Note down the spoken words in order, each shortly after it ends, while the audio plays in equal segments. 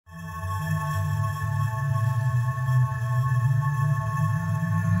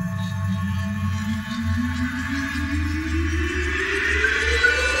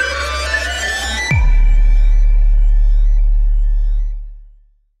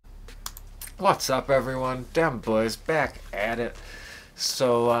What's up, everyone? Dem Boys back at it.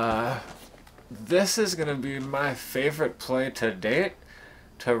 So this is gonna be my favorite play to date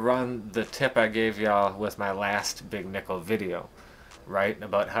to run the tip I gave y'all with my last big nickel video, right?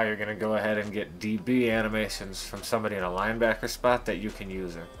 About how you're gonna go ahead and get DB animations from somebody in a linebacker spot that you can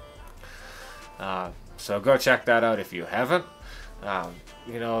use it. So go check that out if you haven't.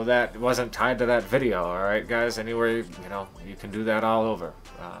 You know, that wasn't tied to that video, alright guys? Anywhere, you know, you can do that all over.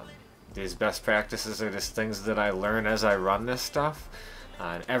 These best practices are just things that I learn as I run this stuff.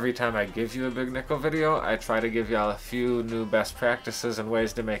 And every time I give you a big nickel video, I try to give y'all a few new best practices and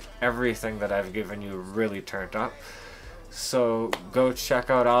ways to make everything that I've given you really turned up. So go check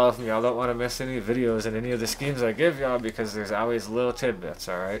out all of them. Y'all don't want to miss any videos and any of the schemes I give y'all because there's always little tidbits,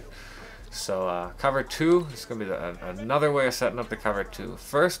 alright? So cover 2 is going to be another way of setting up the cover 2.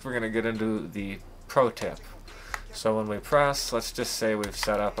 First, we're going to get into the pro tip. So when we press, let's just say we've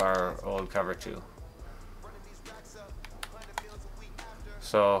set up our old cover 2.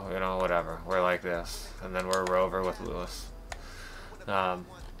 So, you know, whatever. We're like this. And then we're rover with Lewis.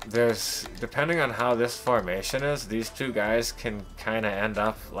 Depending on how this formation is, these two guys can kind of end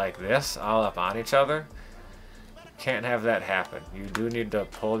up like this, all up on each other. Can't have that happen. You do need to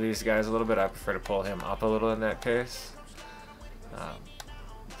pull these guys a little bit. I prefer to pull him up a little in that case.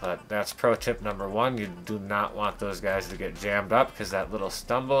 But that's pro tip number 1. You do not want those guys to get jammed up because that little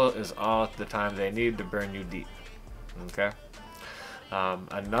stumble is all the time they need to burn you deep. Okay?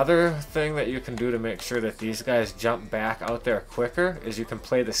 Another thing that you can do to make sure that these guys jump back out there quicker is you can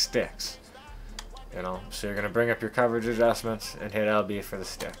play the sticks. You know, so you're going to bring up your coverage adjustments and hit LB for the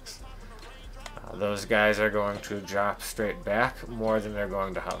sticks. Those guys are going to drop straight back more than they're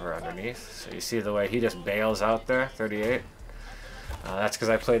going to hover underneath. So you see the way he just bails out there, 38. That's because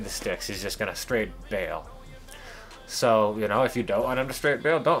I played the sticks. He's just going to straight bail. So, you know, if you don't want him to straight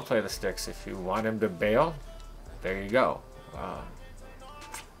bail, don't play the sticks. If you want him to bail, there you go.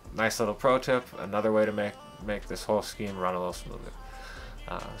 Nice little pro tip. Another way to make this whole scheme run a little smoother.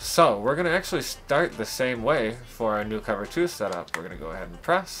 So, we're going to actually start the same way for our new cover 2 setup. We're going to go ahead and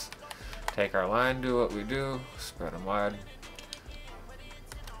press. Take our line, do what we do, spread them wide.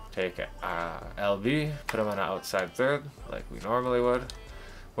 Take LB, put them on the outside third, like we normally would.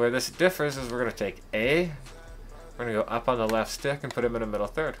 Where this differs is we're going to take A, we're going to go up on the left stick and put him in the middle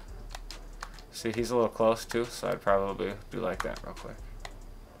third. See, he's a little close too, so I'd probably do like that real quick.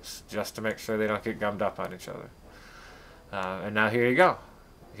 Just to make sure they don't get gummed up on each other. And now here you go.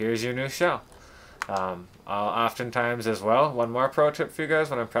 Here's your new shell. Oftentimes as well, one more pro tip for you guys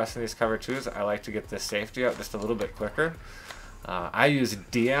when I'm pressing these cover 2s, I like to get this safety out just a little bit quicker. I use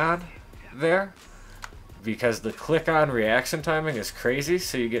Dion there because the click on reaction timing is crazy,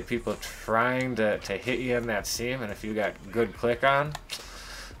 so you get people trying to hit you in that seam, and if you got good click on,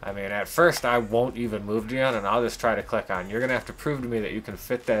 I mean, at first I won't even move Dion and I'll just try to click on. You're going to have to prove to me that you can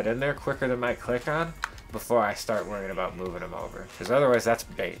fit that in there quicker than my click on before I start worrying about moving him over, because otherwise that's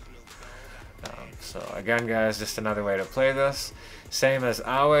bait. So again guys, just another way to play this. Same as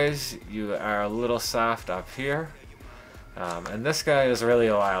always, you are a little soft up here. And this guy is really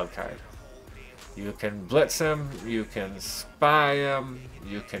a wild card. You can blitz him, you can spy him,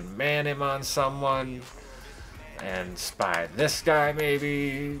 you can man him on someone, and spy this guy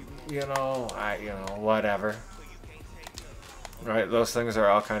maybe, you know, whatever. Right, those things are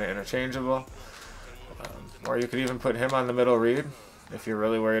all kind of interchangeable. Or you could even put him on the middle read if you're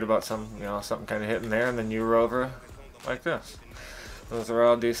really worried about something kind of hitting there, and then you rover like this. Those are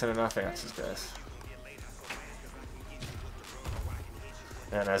all decent enough answers, guys.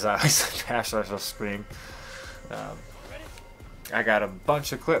 And as I always pass I shall scream. I got a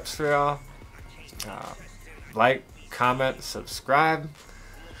bunch of clips for y'all. Like, comment, subscribe.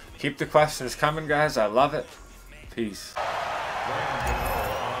 Keep the questions coming, guys. I love it. Peace.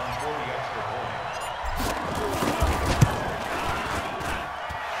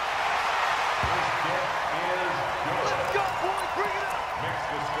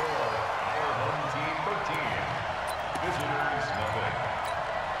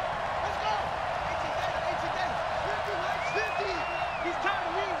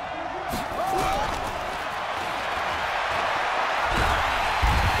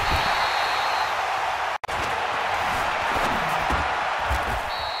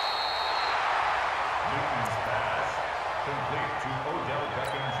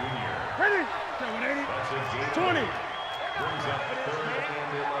 Ready? 20. Brings up third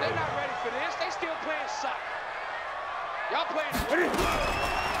and 11. They're not ready for this. They still playing soccer. Y'all playing. Ready?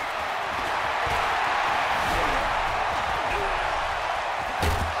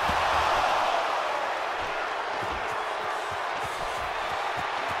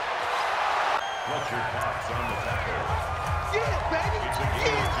 What's your thoughts on the tackle? Yeah, baby. It's a game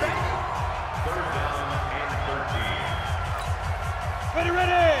Yeah, of 2. baby. 3rd down and 13. Ready,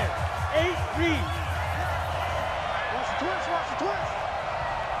 ready. 8, read. Watch the twist, watch the twist.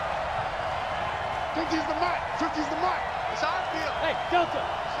 50's the mark, 50's the mark. It's our field. Hey, Delta.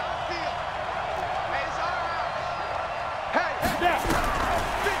 It's our field. Hey, it's our house. Hey, hey. Down.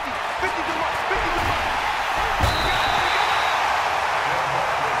 50, 50's the mark, 50's the mark.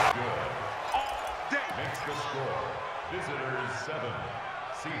 Good. All day. Makes the score. Visitors 7.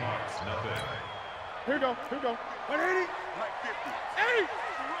 Seahawks nothing. Here we go, here we go. 180. Like 50. 80.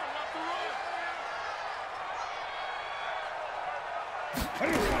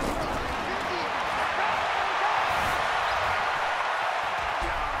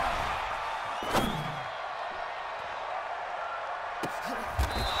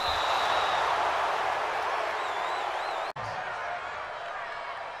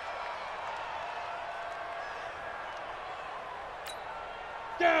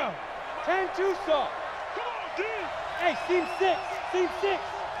 Down. 10-2 saw. Come on, D. Hey, seam 6. Seam 6.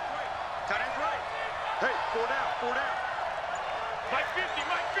 Tight end's right. Hey, 4 down, 4 down. Mike 50,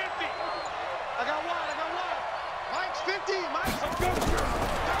 Mike 50. I got wide. Mike's 50, Mike's